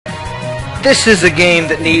This is a game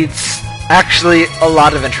that needs, actually, a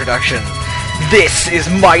lot of introduction. This is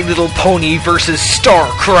My Little Pony vs.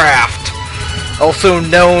 StarCraft! Also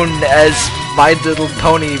known as My Little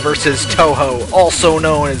Pony vs. Toho, also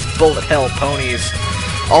known as Bullet Hell Ponies.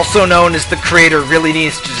 Also known as the creator really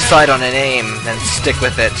needs to decide on a name and stick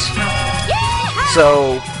with it.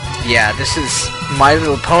 So, yeah, this is My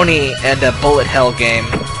Little Pony and a Bullet Hell game.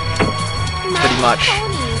 Pretty much.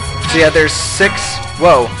 So yeah, there's 6...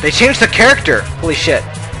 Whoa, they changed the character! Holy shit.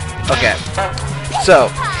 Okay. So,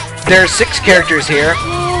 there's 6 characters here.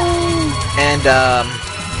 And,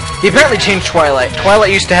 he apparently changed Twilight.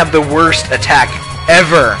 Twilight used to have the worst attack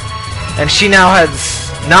ever. And she now has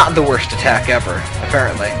not the worst attack ever,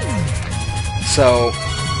 apparently. So,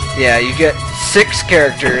 yeah, you get 6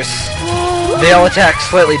 characters. They all attack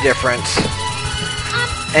slightly different.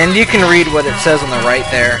 And you can read what it says on the right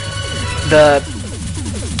there. The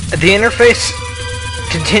interface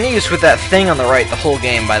continues with that thing on the right the whole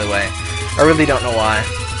game, by the way. I really don't know why.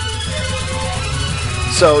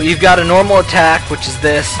 So, you've got a normal attack, which is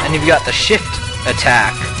this, and you've got the shift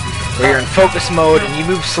attack, where you're in focus mode and you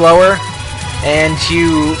move slower, and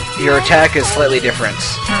your attack is slightly different.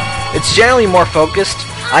 It's generally more focused.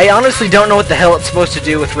 I honestly don't know what the hell it's supposed to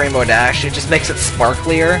do with Rainbow Dash. It just makes it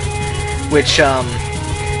sparklier, which,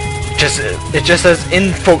 it just says,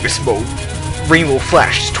 in focus mode, Rainbow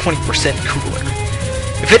Flash is 20% cooler.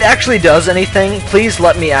 If it actually does anything, please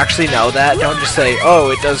let me actually know that. Don't just say,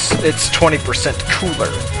 oh, it's 20%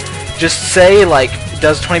 cooler. Just say, like, it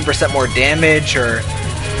does 20% more damage, or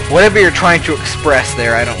whatever you're trying to express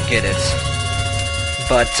there. I don't get it.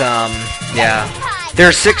 But, yeah. There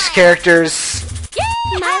are 6 characters.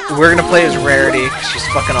 We're gonna play as Rarity, because she's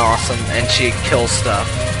fucking awesome, and she kills stuff.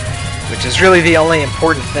 Which is really the only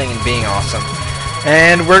important thing in being awesome.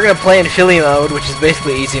 And we're gonna play in Philly mode, which is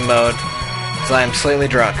basically easy mode. So I am slightly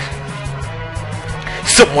drunk.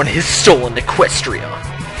 Someone has stolen Equestria.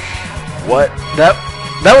 What? That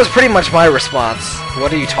was pretty much my response.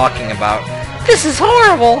 What are you talking about? This is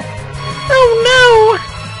horrible! Oh no!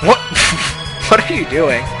 What? What are you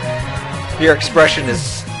doing? Your expression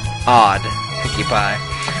is odd, Pinkie Pie.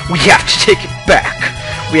 We have to take it back!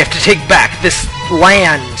 We have to take back this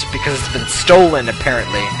land because it's been stolen,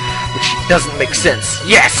 apparently. Which doesn't make sense.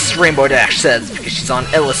 Yes, Rainbow Dash says, because she's on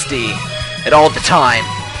LSD. At all the time.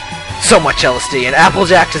 So much LSD. And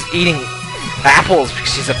Applejack is eating apples because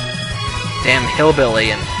she's a damn hillbilly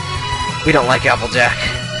and we don't like Applejack.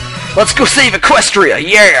 Let's go save Equestria!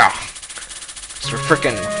 Yeah! So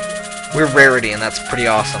we're Rarity and that's pretty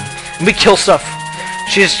awesome. And we kill stuff.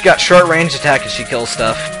 She's got short range attack and she kills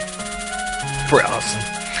stuff. Pretty awesome.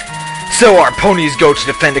 So our ponies go to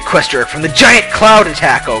defend Equestria from the giant cloud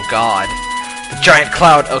attack. Oh god. The giant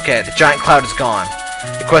cloud. Okay, the giant cloud is gone.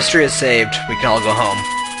 Equestria is saved. We can all go home.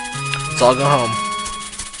 Let's all go home.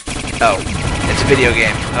 Oh, it's a video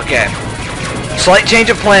game. Okay. Slight change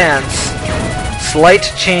of plans.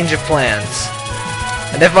 Slight change of plans.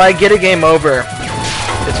 And if I get a game over,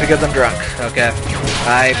 it's because I'm drunk. Okay.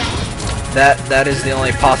 That is the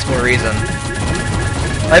only possible reason.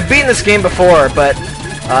 I've beaten this game before, but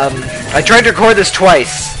I tried to record this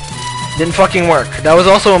twice. Didn't fucking work. That was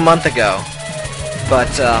also a month ago. But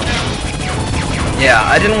yeah,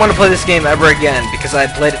 I didn't want to play this game ever again because I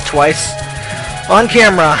had played it twice on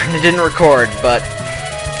camera and it didn't record,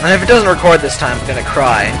 and if it doesn't record this time, I'm gonna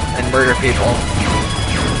cry and murder people.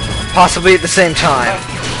 Possibly at the same time.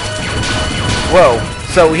 Whoa,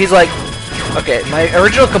 so he's like, okay, my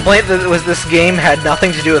original complaint was this game had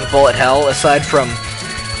nothing to do with Bullet Hell aside from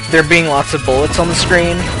there being lots of bullets on the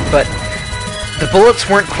screen, but the bullets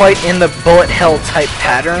weren't quite in the Bullet Hell type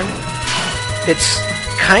pattern. It's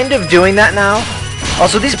kind of doing that now.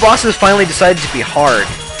 Also, these bosses finally decided to be hard,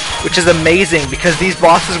 which is amazing because these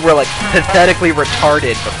bosses were like pathetically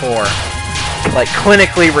retarded before. Like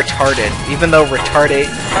clinically retarded, even though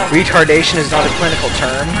retardation is not a clinical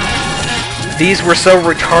term. These were so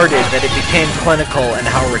retarded that it became clinical in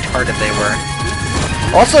how retarded they were.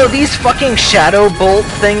 Also, these fucking shadow bolt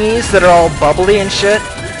thingies that are all bubbly and shit,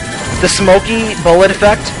 the smoky bullet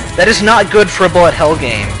effect, that is not good for a Bullet Hell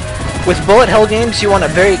game. With Bullet Hell games, you want a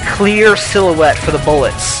very clear silhouette for the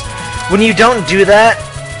bullets. When you don't do that,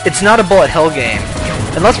 it's not a Bullet Hell game.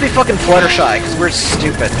 And let's be fucking Fluttershy, because we're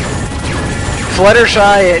stupid.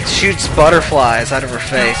 Fluttershy, it shoots butterflies out of her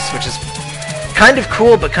face, which is kind of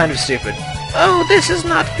cool, but kind of stupid. Oh, this is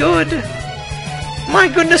not good. My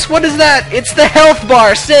goodness, what is that? It's the health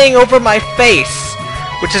bar staying over my face,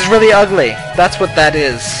 which is really ugly. That's what that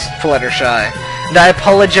is, Fluttershy. And I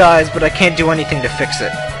apologize, but I can't do anything to fix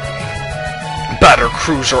it. Batter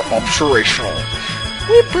cruiser operational.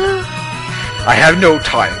 Whipper. I have no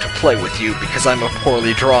time to play with you because I'm a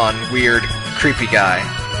poorly drawn, weird, creepy guy.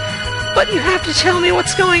 But you have to tell me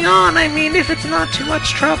what's going on, I mean, if it's not too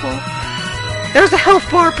much trouble. There's a health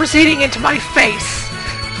bar proceeding into my face.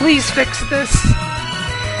 Please fix this.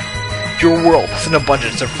 Your world has an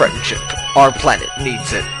abundance of friendship. Our planet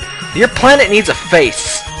needs it. Your planet needs a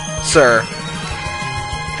face, sir.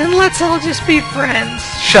 Then let's all just be friends.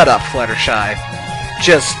 Shut up, Fluttershy.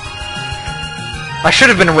 I should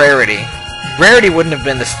have been Rarity. Rarity wouldn't have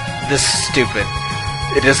been this stupid.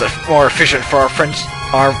 It is more efficient for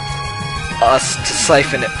us to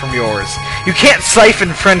siphon it from yours. You can't siphon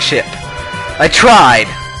friendship. I tried,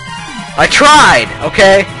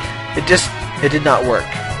 okay? It did not work.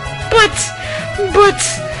 But,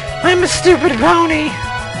 I'm a stupid pony.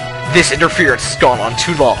 This interference has gone on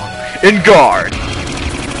too long. In guard.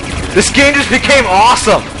 This game just became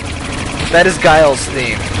awesome. That is Guile's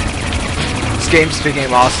theme. This game just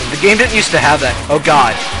became awesome. The game didn't used to have that. Oh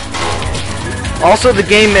god. Also, the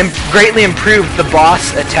game greatly improved the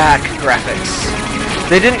boss attack graphics.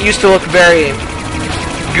 They didn't used to look very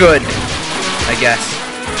good, I guess.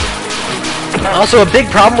 Also, a big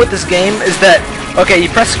problem with this game is that, okay, you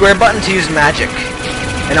press square button to use magic,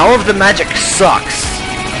 and all of the magic sucks.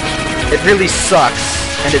 It really sucks,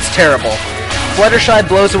 and it's terrible. Fluttershy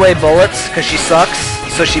blows away bullets because she sucks,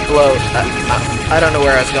 so she blows. I don't know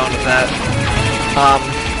where I was going with that.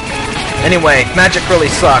 Anyway, magic really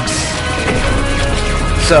sucks.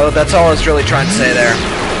 So that's all I was really trying to say there.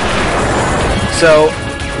 So,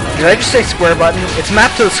 did I just say square button? It's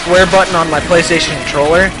mapped to the square button on my PlayStation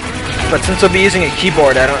controller, but since I'll be using a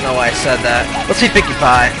keyboard, I don't know why I said that. Let's see Pinkie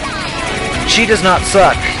Pie. She does not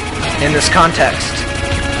suck in this context.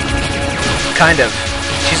 Kind of.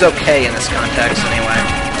 She's okay in this context, anyway.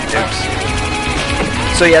 Oops.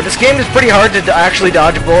 So yeah, this game is pretty hard to actually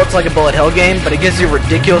dodge bullets like a bullet hell game, but it gives you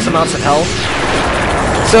ridiculous amounts of health.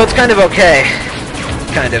 So it's kind of okay.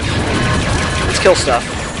 Kind of. Let's kill stuff.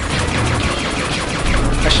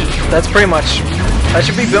 That's pretty much... That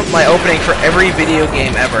should be my opening for every video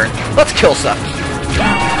game ever. Let's kill stuff.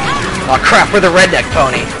 Aw, crap, we're the redneck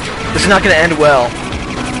pony. This is not gonna end well.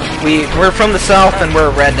 We're from the south and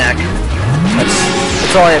we're a redneck.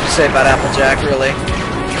 That's all I have to say about Applejack, really.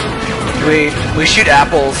 We shoot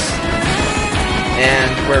apples,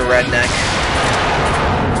 and we're redneck.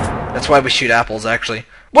 That's why we shoot apples, actually.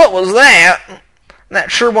 What was that?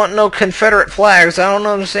 That sure wasn't no Confederate flags. I don't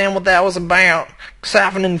understand what that was about.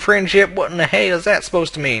 Siphoning friendship, what in the hell is that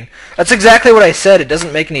supposed to mean? That's exactly what I said. It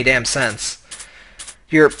doesn't make any damn sense.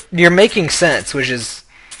 You're making sense, which is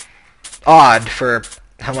odd for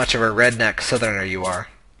how much of a redneck southerner you are.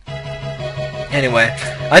 Anyway,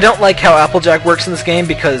 I don't like how Applejack works in this game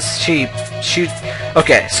because she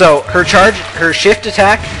okay, so her shift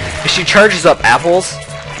attack is she charges up apples,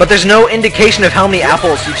 but there's no indication of how many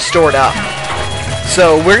apples you've stored up.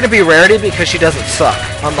 So we're gonna be Rarity because she doesn't suck,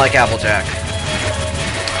 unlike Applejack.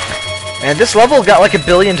 And this level got like 1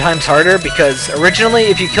 billion times harder because originally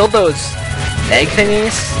if you killed those egg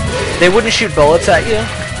thingies, they wouldn't shoot bullets at you,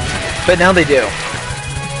 but now they do.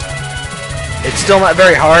 It's still not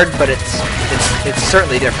very hard, but it's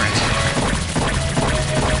certainly different.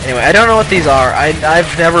 Anyway, I don't know what these are.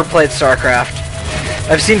 I've never played StarCraft.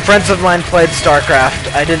 I've seen friends of mine played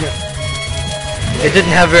StarCraft. It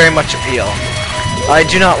didn't have very much appeal. I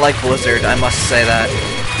do not like Blizzard, I must say that.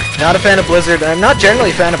 Not a fan of Blizzard, and I'm not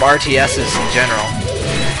generally a fan of RTSs in general.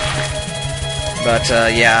 But,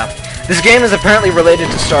 yeah. This game is apparently related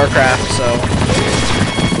to StarCraft, so...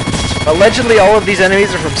 Allegedly, all of these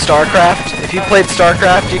enemies are from StarCraft. If you played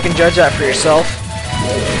StarCraft, you can judge that for yourself.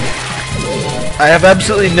 I have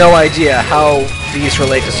absolutely no idea how these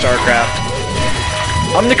relate to StarCraft.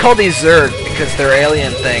 I'm gonna call these Zerg because they're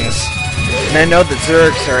alien things. And I know that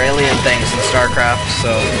Zergs are alien things in StarCraft,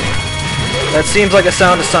 so... That seems like a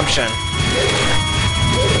sound assumption.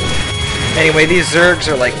 Anyway, these Zergs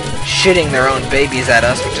are like shitting their own babies at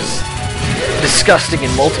us, which is disgusting in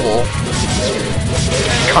multiple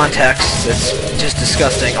contexts. It's just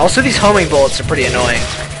disgusting. Also, these homing bullets are pretty annoying,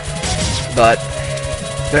 but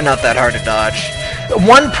they're not that hard to dodge.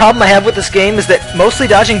 One problem I have with this game is that mostly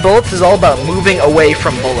dodging bullets is all about moving away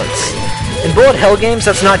from bullets. In bullet hell games,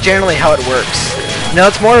 that's not generally how it works. No,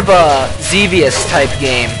 it's more of a Xevious type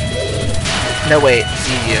game. No, wait,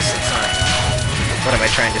 Xevious, it's not. What am I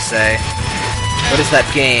trying to say? What is that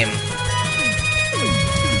game?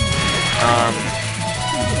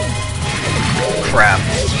 Crap.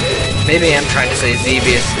 Maybe I'm trying to say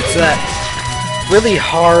Xevious. It's that really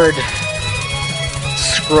hard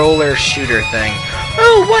scroller shooter thing.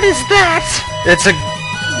 Oh, what is that? It's a...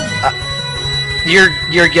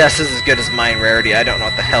 your guess is as good as mine, Rarity. I don't know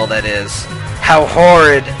what the hell that is. How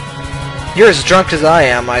horrid. You're as drunk as I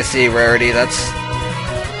am, I see, Rarity. That's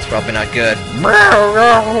probably not good.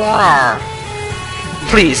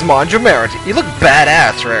 Please, mind your Rarity. You look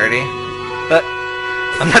badass, Rarity. But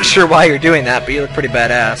I'm not sure why you're doing that, but you look pretty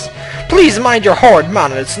badass. Please mind your horrid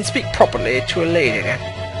manners and speak properly to a lady.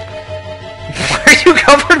 Why are you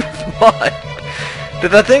covered with mud?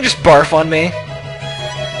 Did that thing just barf on me?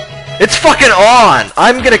 It's fucking on!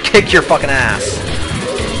 I'm gonna kick your fucking ass.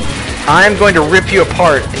 I'm going to rip you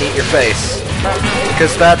apart and eat your face.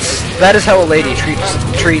 Because that is how a lady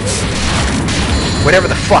treats whatever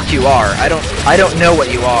the fuck you are. I don't know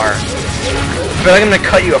what you are. But I'm gonna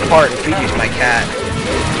cut you apart and feed you to my cat.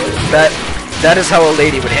 That is how a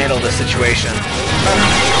lady would handle this situation.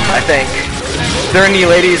 I think. If there are any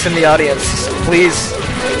ladies in the audience, please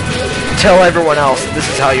tell everyone else that this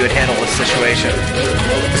is how you would handle this situation.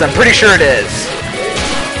 Because I'm pretty sure it is.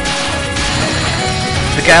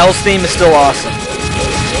 The Gals theme is still awesome.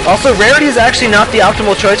 Also, Rarity is actually not the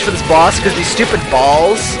optimal choice for this boss because these stupid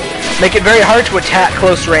balls make it very hard to attack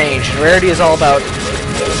close range, and Rarity is all about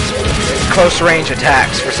close range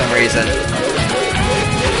attacks for some reason.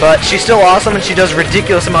 But she's still awesome and she does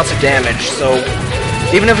ridiculous amounts of damage, so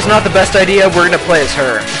even if it's not the best idea, we're gonna play as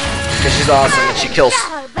her. Because she's awesome and she kills...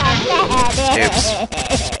 Oops.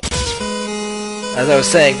 As I was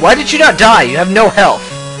saying, why did you not die? You have no health.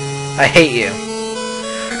 I hate you.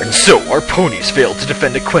 And so, our ponies failed to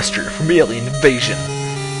defend Equestria from alien invasion.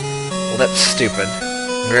 Well, that's stupid.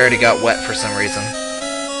 Rarity got wet for some reason.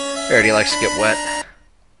 Rarity likes to get wet.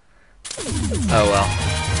 Oh well.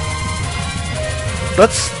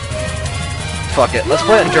 Fuck it. Let's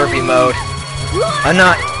play it in derpy mode.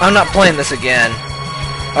 I'm not playing this again.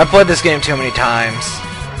 I've played this game too many times.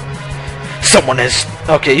 Someone has...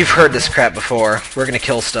 Okay, you've heard this crap before. We're gonna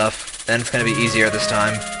kill stuff. And it's gonna be easier this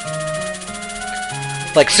time.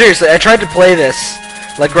 Like, seriously, I tried to play this,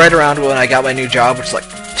 like, right around when I got my new job, which is, like,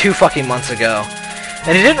 2 fucking months ago.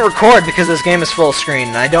 And it didn't record because this game is full screen,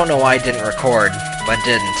 and I don't know why it didn't record, but it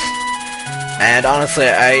didn't. And honestly,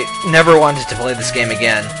 I never wanted to play this game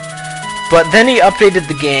again. But then he updated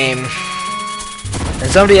the game,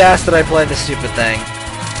 and somebody asked that I play this stupid thing.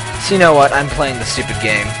 So you know what, I'm playing the stupid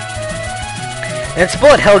game. And it's a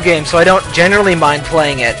bullet hell game, so I don't generally mind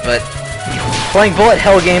playing it, but playing bullet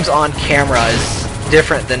hell games on camera is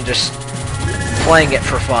different than just playing it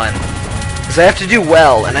for fun. Because I have to do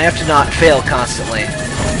well, and I have to not fail constantly.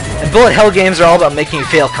 And bullet hell games are all about making you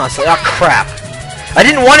fail constantly. Oh crap! I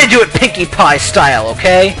didn't want to do it Pinkie Pie style,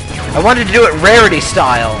 okay? I wanted to do it Rarity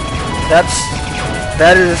style. That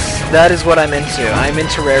is what I'm into. I'm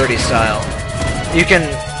into Rarity style. You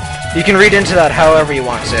can read into that however you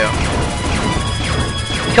want to.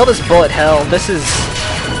 Kill this bullet hell. This is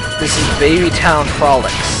Baby Town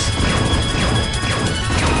Frolics.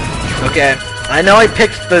 Okay, I know I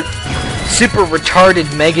picked the super retarded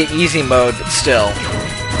mega easy mode, but still.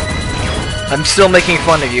 I'm still making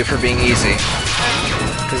fun of you for being easy.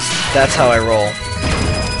 Because that's how I roll.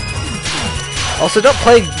 Also, don't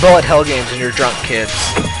play bullet hell games when you're drunk, kids.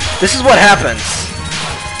 This is what happens.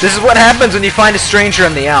 This is what happens when you find a stranger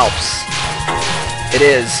in the Alps. It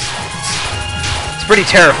is. It's pretty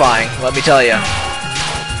terrifying, let me tell you.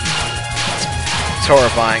 It's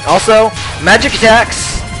horrifying. Also, magic attacks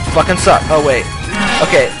fucking suck. Oh, wait.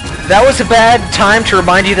 Okay, that was a bad time to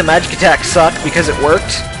remind you that magic attacks suck because it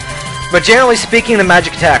worked. But generally speaking, the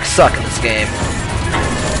magic attacks suck in this game.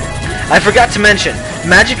 I forgot to mention,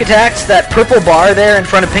 magic attacks, that purple bar there in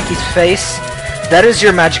front of Pinky's face, that is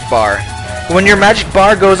your magic bar. When your magic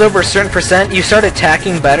bar goes over a certain percent, you start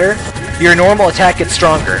attacking better, your normal attack gets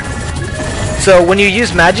stronger. So when you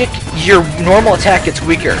use magic, your normal attack gets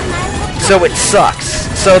weaker. So it sucks.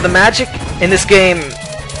 So the magic in this game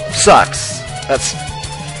sucks. That's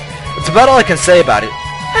about all I can say about it.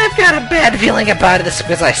 I've got a bad feeling about this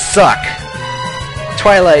because I suck.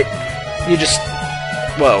 Twilight, you just...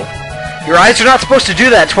 Whoa. Your eyes are not supposed to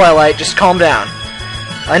do that, Twilight. Just calm down.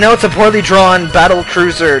 I know it's a poorly drawn battle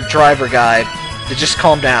cruiser driver guide, but just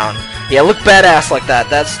calm down. Yeah, look badass like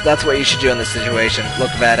that. That's what you should do in this situation.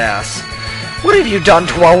 Look badass. What have you done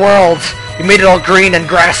to our world? You made it all green and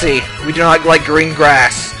grassy. We do not like green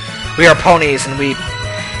grass. We are ponies and we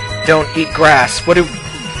don't eat grass. What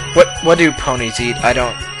do ponies eat? I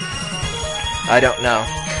don't know.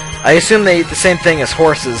 I assume they eat the same thing as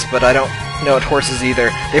horses, but I don't know what horses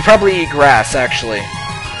either. They probably eat grass, actually.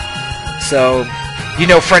 So, you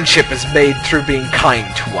know friendship is made through being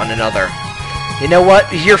kind to one another. You know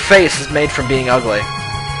what? Your face is made from being ugly.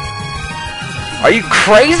 Are you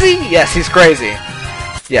crazy? Yes, he's crazy.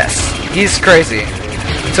 Yes, he's crazy.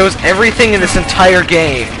 So is everything in this entire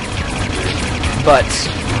game. But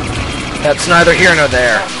That's neither here nor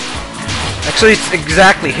there. Actually, it's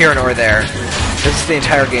exactly here nor there. This is the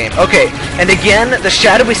entire game. Okay, and again, the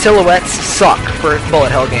shadowy silhouettes suck for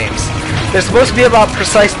bullet hell games. They're supposed to be about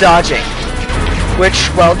precise dodging, which,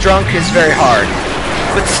 while drunk, is very hard.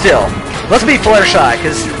 But still, let's be Fluttershy,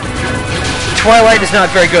 because Twilight is not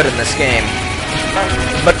very good in this game.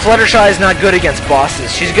 But Fluttershy is not good against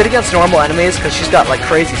bosses. She's good against normal enemies, because she's got, like,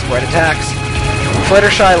 crazy spread attacks.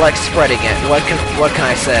 Fluttershy likes spreading it. What can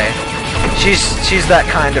I say? She's that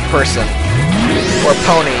kind of person. Or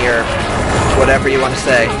pony, or whatever you want to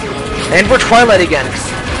say. And we're Twilight again,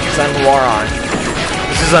 because I'm Lauron.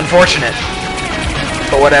 This is unfortunate.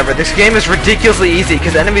 But whatever, this game is ridiculously easy,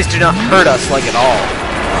 because enemies do not hurt us, like, at all.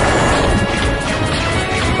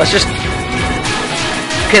 Let's just...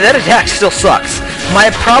 Okay, that attack still sucks. My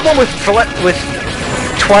problem with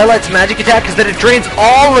Twilight's magic attack is that it drains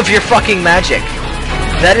all of your fucking magic.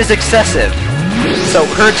 That is excessive. So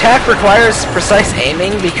her attack requires precise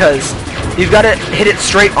aiming because you've got to hit it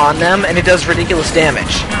straight on them and it does ridiculous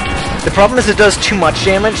damage. The problem is it does too much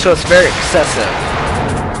damage, so it's very excessive.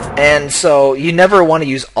 And so you never want to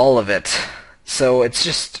use all of it. So it's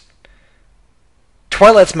just...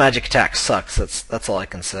 Twilight's magic attack sucks, that's all I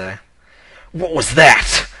can say. What was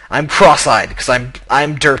that? I'm cross-eyed, because I'm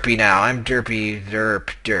derpy now. I'm derpy,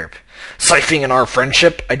 derp. Siphoning in our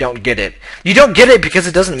friendship? I don't get it. You don't get it because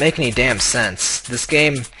it doesn't make any damn sense. This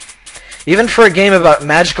game, even for a game about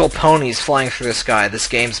magical ponies flying through the sky, this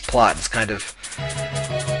game's plot is kind of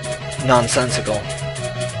nonsensical.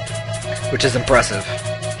 Which is impressive.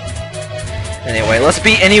 Anyway, let's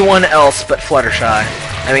be anyone else but Fluttershy.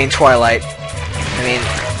 I mean, Twilight. I mean,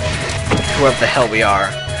 whoever the hell we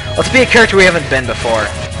are. Let's be a character we haven't been before.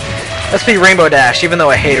 Let's be Rainbow Dash, even though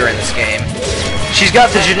I hate her in this game. She's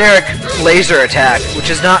got the generic laser attack, which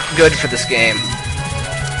is not good for this game.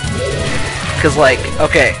 Because, like,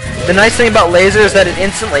 okay, the nice thing about laser is that it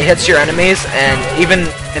instantly hits your enemies, and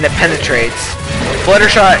it penetrates.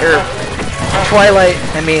 Fluttershy, or Twilight,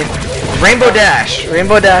 I mean, Rainbow Dash.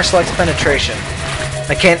 Rainbow Dash likes penetration.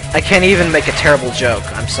 I can't even make a terrible joke,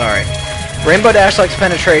 I'm sorry. Rainbow Dash likes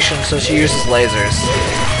penetration, so she uses lasers.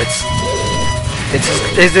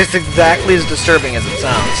 It's exactly as disturbing as it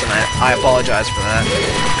sounds, and I apologize for that.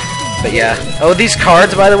 But yeah. Oh, these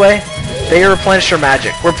cards, by the way, they replenish your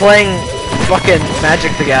magic. We're playing fucking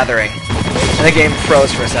Magic the Gathering. And the game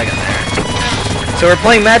froze for a second there. So we're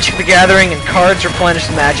playing Magic the Gathering, and cards replenish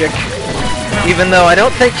the magic. Even though I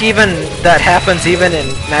don't think even that happens even in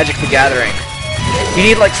Magic the Gathering. You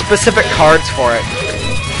need, like, specific cards for it.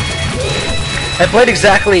 I played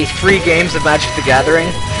exactly 3 games of Magic the Gathering.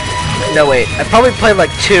 No, wait. I probably played like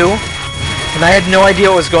 2, and I had no idea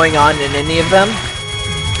what was going on in any of them.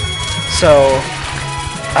 So,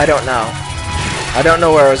 I don't know. I don't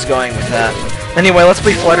know where I was going with that. Anyway, let's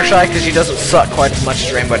play Fluttershy, because she doesn't suck quite as much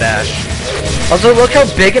as Rainbow Dash. Also, look how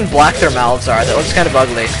big and black their mouths are. That looks kind of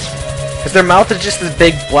ugly. Because their mouth is just this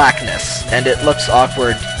big blackness, and it looks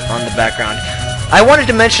awkward on the background. I wanted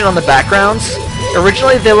to mention on the backgrounds,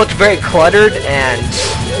 originally they looked very cluttered, and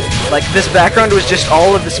like this background was just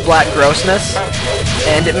all of this black grossness,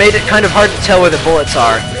 and it made it kind of hard to tell where the bullets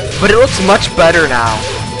are. But it looks much better now.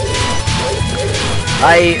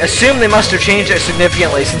 I assume they must have changed it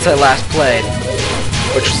significantly since I last played,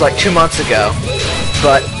 which was like 2 months ago.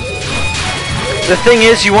 But the thing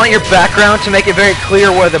is, you want your background to make it very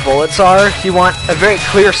clear where the bullets are. You want a very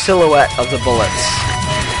clear silhouette of the bullets.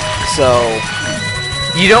 So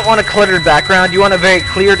you don't want a cluttered background, you want a very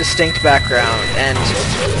clear, distinct background, and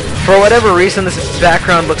for whatever reason, this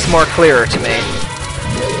background looks more clearer to me.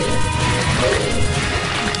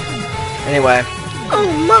 Anyway.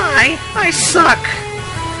 Oh my, I suck!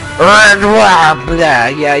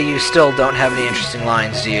 Yeah, you still don't have any interesting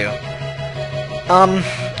lines, do you? I'm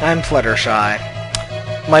Fluttershy.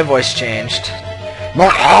 My voice changed.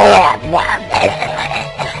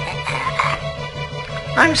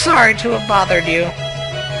 I'm sorry to have bothered you.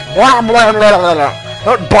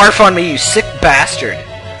 Don't barf on me, you sick bastard.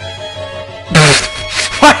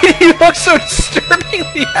 Why do you look so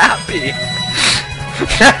disturbingly happy?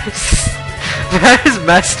 That is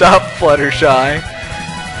messed up, Fluttershy.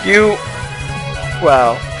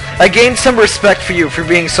 Wow. I gained some respect for you for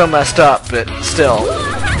being so messed up, but still.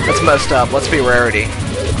 That's messed up. Let's be Rarity.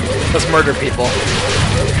 Let's murder people.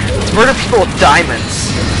 Let's murder people with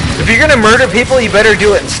diamonds. If you're gonna murder people, you better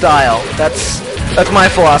do it in style. That's my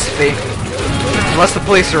philosophy. Unless the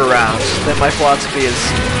police are around, then my philosophy is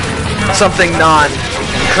something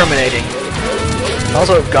non-incriminating.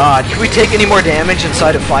 Also, God, can we take any more damage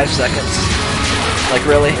inside of 5 seconds? Like,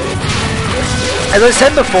 really? As I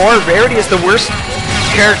said before, Rarity is the worst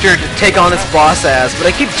character to take on this boss as, but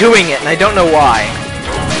I keep doing it and I don't know why.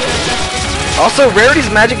 Also, Rarity's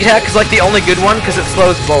magic attack is like the only good one because it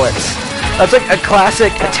slows bullets. That's like a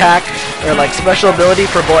classic attack or like special ability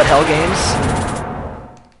for bullet hell games.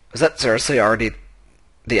 Is that seriously already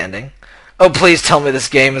the ending? Oh, please tell me this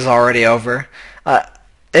game is already over.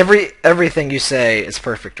 Everything you say is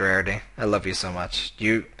perfect, Rarity. I love you so much.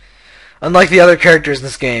 Unlike the other characters in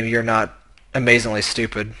this game, you're not amazingly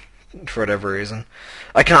stupid for whatever reason.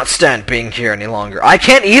 I cannot stand being here any longer. I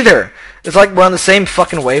can't either! It's like we're on the same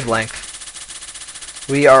fucking wavelength.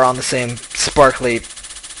 We are on the same sparkly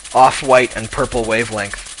off-white and purple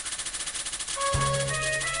wavelength.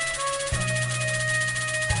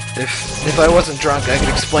 If I wasn't drunk, I could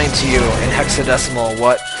explain to you in hexadecimal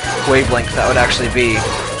what wavelength that would actually be.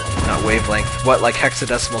 Not wavelength. What, like,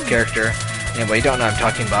 hexadecimal character. Anyway, you don't know what I'm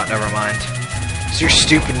talking about, never mind. So you're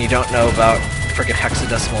stupid and you don't know about frickin'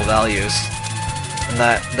 hexadecimal values. And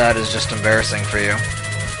that is just embarrassing for you.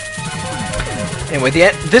 Anyway,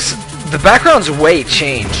 the background's way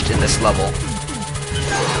changed in this level.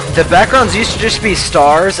 The backgrounds used to just be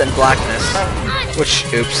stars and blackness. Which,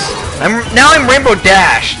 oops. Now I'm Rainbow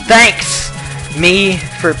Dash! Thanks! Me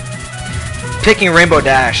for picking Rainbow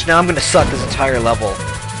Dash. Now I'm gonna suck this entire level.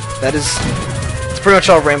 That's pretty much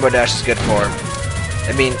all Rainbow Dash is good for.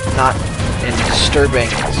 I mean, not in a disturbing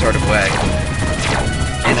sort of way.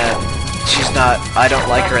 She's not, I don't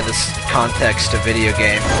like her in this context of video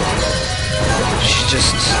game. She's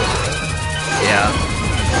just, yeah.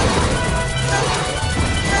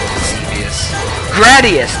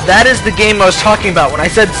 Gradius! That is the game I was talking about when I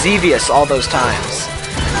said Xevious all those times.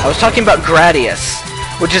 I was talking about Gradius,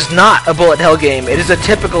 which is not a bullet hell game. It is a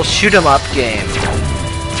typical shoot-'em-up game.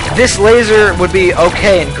 This laser would be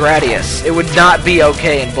okay in Gradius. It would not be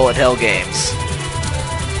okay in bullet hell games.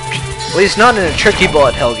 At least not in a tricky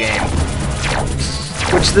bullet hell game.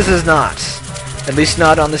 Which this is not. At least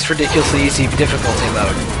not on this ridiculously easy difficulty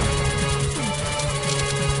mode.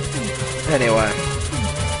 Anyway.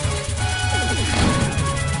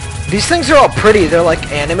 These things are all pretty, they're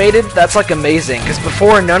like animated, that's like amazing, because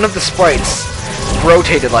before none of the sprites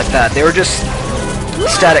rotated like that, they were just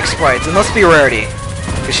static sprites, and let's be Rarity,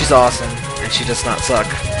 because she's awesome, and she does not suck,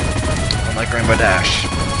 unlike Rainbow Dash.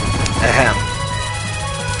 Ahem.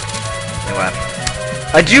 Anyway.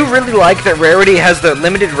 I do really like that Rarity has the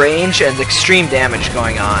limited range and extreme damage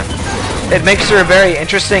going on. It makes her a very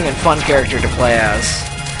interesting and fun character to play as.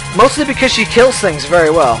 Mostly because she kills things very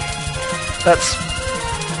well.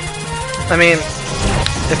 I mean,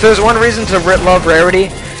 if there's one reason to love Rarity,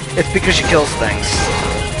 it's because she kills things.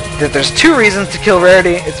 If there's two reasons to kill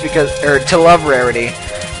Rarity, to love Rarity,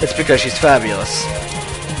 it's because she's fabulous.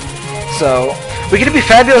 So, we get to be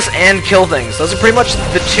fabulous and kill things. Those are pretty much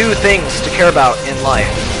the two things to care about in life.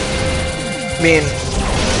 I mean,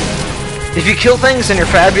 if you kill things and you're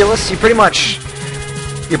fabulous, you're pretty much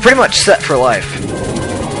set for life.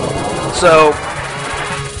 So,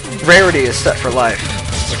 Rarity is set for life.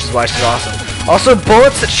 Which is why she's awesome. Also,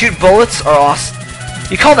 bullets that shoot bullets are awesome.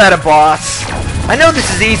 You call that a boss? I know this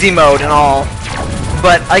is easy mode and all,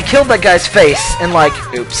 but I killed that guy's face, and like,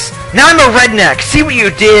 oops. Now I'm a redneck! See what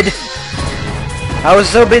you did? I was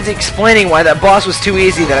so busy explaining why that boss was too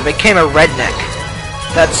easy that I became a redneck.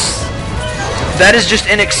 That is just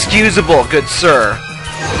inexcusable, good sir.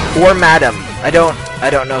 Or madam. I don't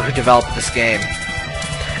know who developed this game.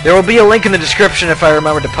 There will be a link in the description if I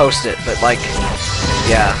remember to post it, but like,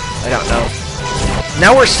 yeah, I don't know.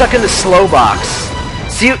 Now we're stuck in the slow box.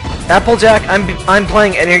 See, Applejack, I'm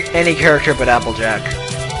playing any character but Applejack.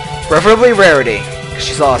 Preferably Rarity, because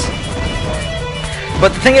she's awesome. But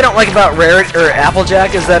the thing I don't like about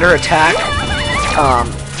Applejack is that her attack,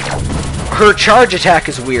 her charge attack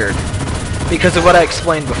is weird. Because of what I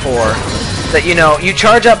explained before. That, you know, you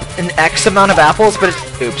charge up an X amount of apples, but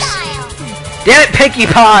it's, oops. Damn it, Pinkie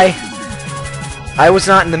Pie! I was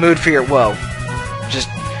not in the mood for your, whoa.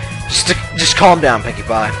 Just calm down, Pinkie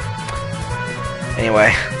Pie.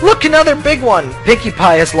 Anyway, look, another big one! Pinkie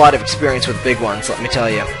Pie has a lot of experience with big ones, let me tell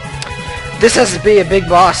you. This has to be a big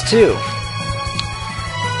boss, too.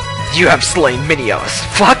 You have slain Minios.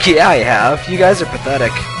 Fuck yeah, I have. You guys are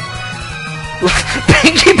pathetic.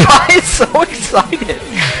 Pinkie Pie is so excited.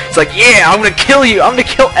 It's like, yeah, I'm gonna kill you. I'm gonna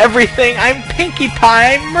kill everything. I'm Pinkie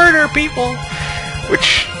Pie. I murder people.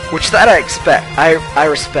 Which that I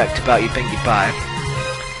respect about you, Pinkie Pie.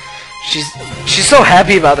 She's so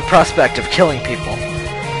happy about the prospect of killing people.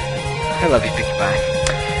 I love you, Pinkie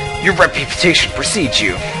Pie. Your reputation precedes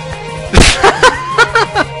you.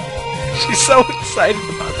 She's so excited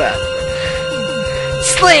about that.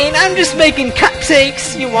 Slain, I'm just making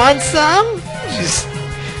cupcakes. You want some? She's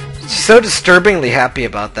She's so disturbingly happy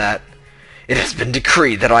about that. It has been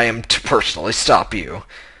decreed that I am to personally stop you.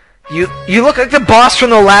 You look like the boss from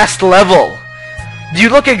the last level. You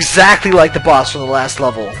look exactly like the boss from the last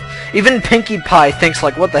level. Even Pinkie Pie thinks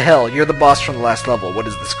like, what the hell? You're the boss from the last level. What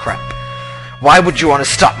is this crap? Why would you want to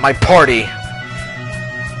stop my party?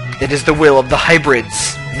 It is the will of the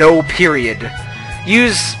hybrids. No period.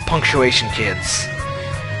 Use punctuation, kids.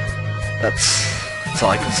 That's all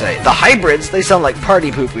I can say. The hybrids, they sound like party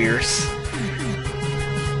poopers.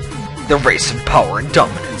 The race of power and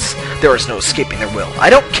dominance. There is no escaping their will. I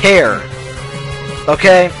don't care.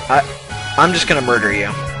 Okay? I'm just gonna murder you.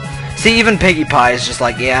 See, even Pinkie Pie is just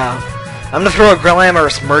like, yeah, I'm gonna throw a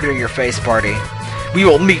glamorous murder your face party. We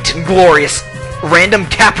will meet in glorious random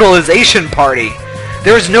capitalization party.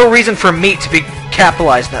 There is no reason for meat to be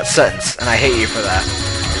capitalized in that sentence, and I hate you for that.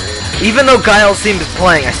 Even though Guile's theme is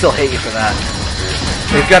playing, I still hate you for that.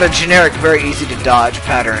 They've got a generic, very easy to dodge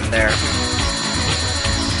pattern there.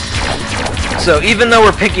 So even though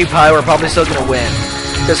we're Pinkie Pie, we're probably still gonna win.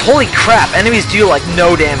 Because holy crap, enemies do like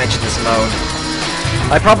no damage in this mode.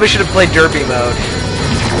 I probably should have played Derby mode.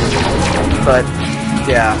 But,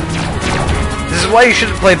 yeah. This is why you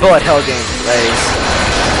shouldn't play bullet hell games, ladies.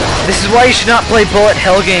 This is why you should not play bullet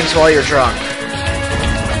hell games while you're drunk.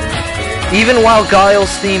 Even while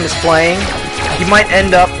Guile's theme is playing, you might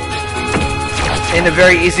end up in a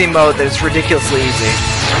very easy mode that is ridiculously easy.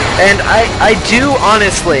 And I do,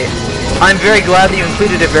 honestly, I'm very glad that you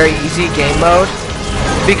included a very easy game mode,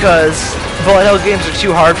 because bullet hell games are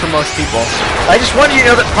too hard for most people. I just wanted you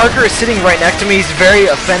to know that Parker is sitting right next to me. He's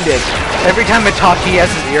very offended. Every time I talk, he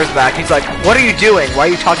has his ears back. He's like, what are you doing? Why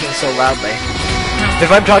are you talking so loudly?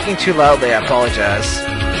 If I'm talking too loudly, I apologize.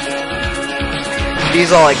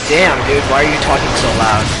 He's all like, damn, dude, why are you talking so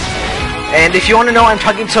loud? And if you want to know why I'm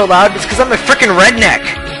talking so loud, it's because I'm a frickin' redneck!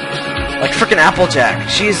 Like frickin' Applejack.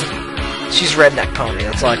 She's redneck pony,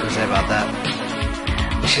 that's all I can say about that.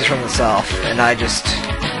 She's from the south, and I just...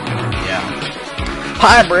 yeah.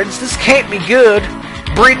 Hybrids, this can't be good.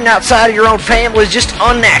 Breeding outside of your own family is just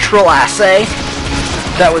unnatural, I say.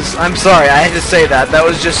 That was... I'm sorry, I had to say that. That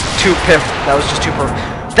was just too piff. That was just too perfect.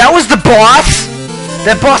 That was the boss?!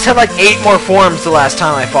 That boss had like 8 more forms the last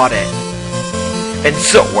time I fought it. And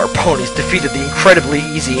so our ponies defeated the incredibly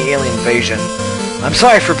easy alien invasion. I'm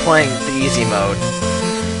sorry for playing the easy mode.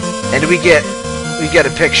 And we get a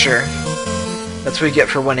picture. That's what we get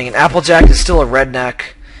for winning. And Applejack is still a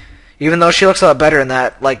redneck. Even though she looks a lot better in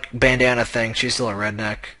that, like, bandana thing, she's still a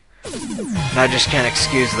redneck. And I just can't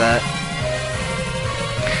excuse that.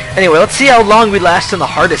 Anyway, let's see how long we last in the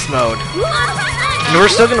hardest mode. And we're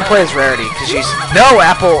still gonna play as Rarity, because she's... No,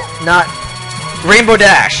 Apple! Not... Rainbow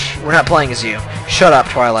Dash! We're not playing as you. Shut up,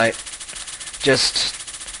 Twilight. Just...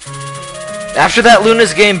 After that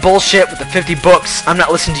Luna's game bullshit with the 50 books, I'm not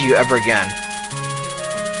listening to you ever again.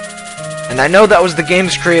 And I know that was the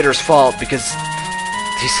game's creator's fault, because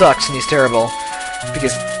he sucks and he's terrible.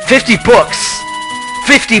 Because 50 books!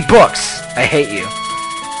 50 books! I hate you.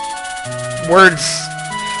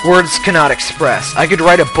 Words cannot express. I could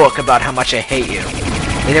write a book about how much I hate you,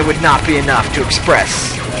 and it would not be enough to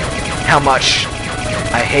express how much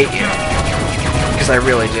I hate you. Because I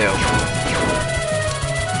really do.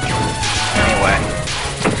 Anyway.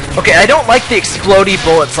 Okay, I don't like the explodey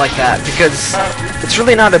bullets like that, because it's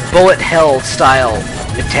really not a bullet hell style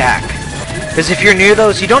attack. Because if you're near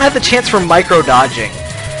those, you don't have the chance for micro-dodging.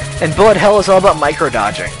 And bullet hell is all about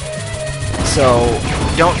micro-dodging. So,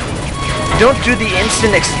 don't do the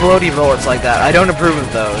instant explodey bullets like that. I don't approve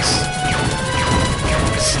of those.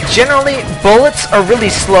 Generally, bullets are really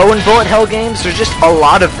slow in bullet hell games. There's just a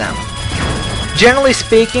lot of them. Generally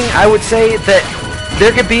speaking, I would say that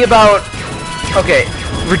there could be about... Okay,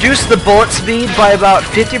 reduce the bullet speed by about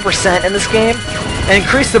 50% in this game, and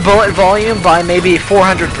increase the bullet volume by maybe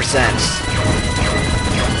 400%.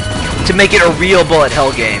 To make it a real bullet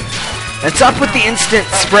hell game. And stop with the instant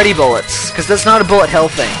spready bullets, because that's not a bullet hell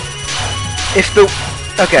thing.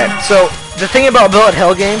 Okay, so the thing about bullet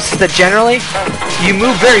hell games is that generally you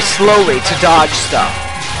move very slowly to dodge stuff.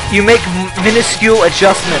 You make minuscule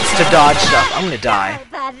adjustments to dodge stuff. I'm gonna die.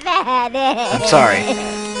 I'm sorry.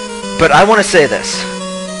 But I want to say this.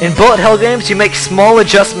 In bullet hell games, you make small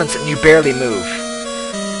adjustments and you barely move.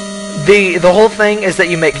 The whole thing is that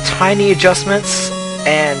you make tiny adjustments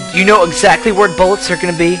and you know exactly where bullets are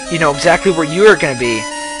gonna be. You know exactly where you are gonna be.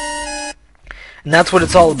 And that's what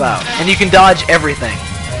it's all about. And you can dodge everything.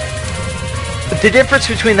 But the difference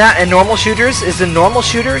between that and normal shooters is in normal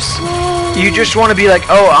shooters, you just want to be like,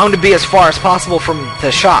 oh, I want to be as far as possible from the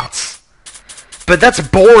shots. But that's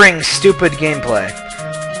boring, stupid gameplay.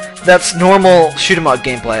 That's normal shoot 'em up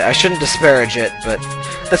gameplay. I shouldn't disparage it, but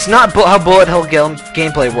That's not how bullet hell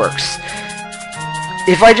gameplay works.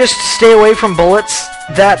 If I just stay away from bullets,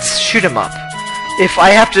 that's shoot 'em up. If I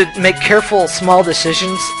have to make careful, small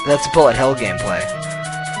decisions, that's bullet hell gameplay.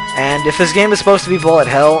 And if this game is supposed to be bullet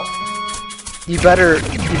hell, you better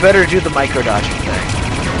do the micro dodging thing.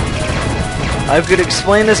 I could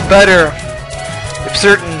explain this better if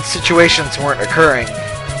certain situations weren't occurring,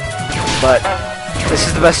 but this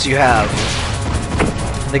is the best you have.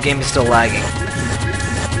 The game is still lagging.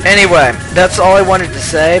 Anyway, that's all I wanted to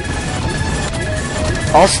say.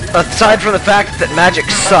 Also, aside from the fact that magic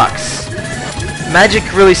sucks. Magic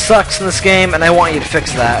really sucks in this game, and I want you to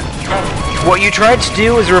fix that. What you tried to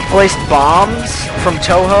do is replace bombs from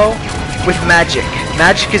Toho with magic.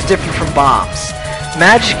 Magic is different from bombs.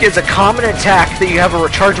 Magic is a common attack that you have a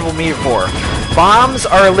rechargeable meter for. Bombs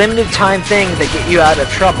are a limited time thing that get you out of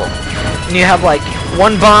trouble. And you have like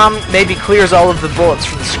one bomb maybe clears all of the bullets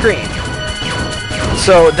from the screen.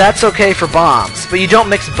 So that's okay for bombs, but you don't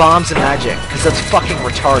mix bombs and magic, because that's fucking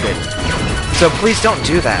retarded. So please don't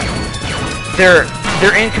do that. They're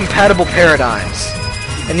incompatible paradigms.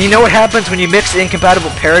 And you know what happens when you mix incompatible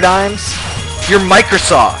paradigms? You're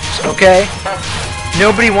Microsoft, okay?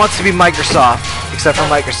 Nobody wants to be Microsoft, except for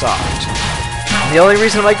Microsoft. And the only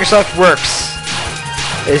reason Microsoft works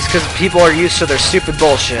is because people are used to their stupid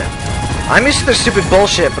bullshit. I'm used to their stupid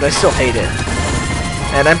bullshit, but I still hate it.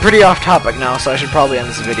 And I'm pretty off topic now, so I should probably end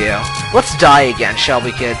this video. Let's die again, shall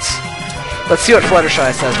we, kids? Let's see what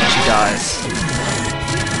Fluttershy says when she dies.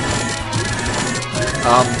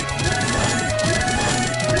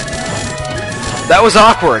 That was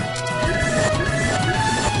awkward.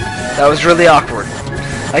 That was really awkward.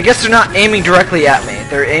 I guess they're not aiming directly at me.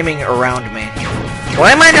 They're aiming around me.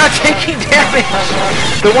 Why am I not taking damage?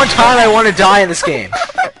 The one time I want to die in this game.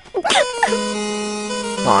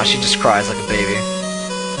 Aw, she just cries like a baby.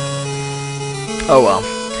 Oh well.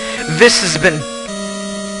 This has been...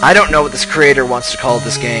 I don't know what this creator wants to call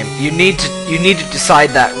this game. You need to decide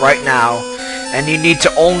that right now, and you need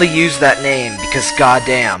to only use that name, because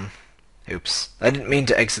goddamn. Oops. I didn't mean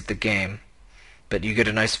to exit the game, but you get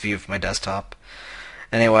a nice view of my desktop.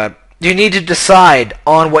 Anyway, you need to decide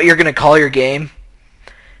on what you're going to call your game,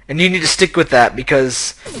 and you need to stick with that,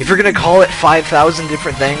 because if you're going to call it 5,000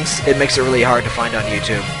 different things, it makes it really hard to find on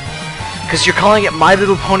YouTube. Because you're calling it My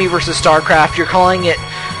Little Pony vs. StarCraft, you're calling it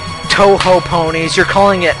Toho Ponies, you're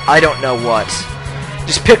calling it I don't know what.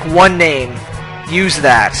 Just pick one name, use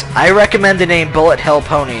that. I recommend the name Bullet Hell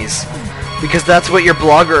Ponies, because that's what your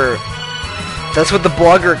blogger... That's what the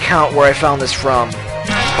blogger account where I found this from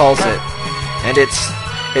calls it. And it's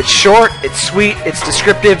short, it's sweet, it's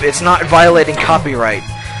descriptive, it's not violating copyright.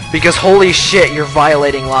 Because holy shit, you're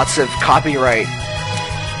violating lots of copyright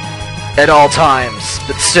at all times.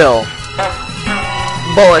 But still,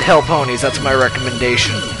 Bullet Hell Ponies, that's my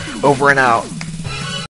recommendation. Over and out.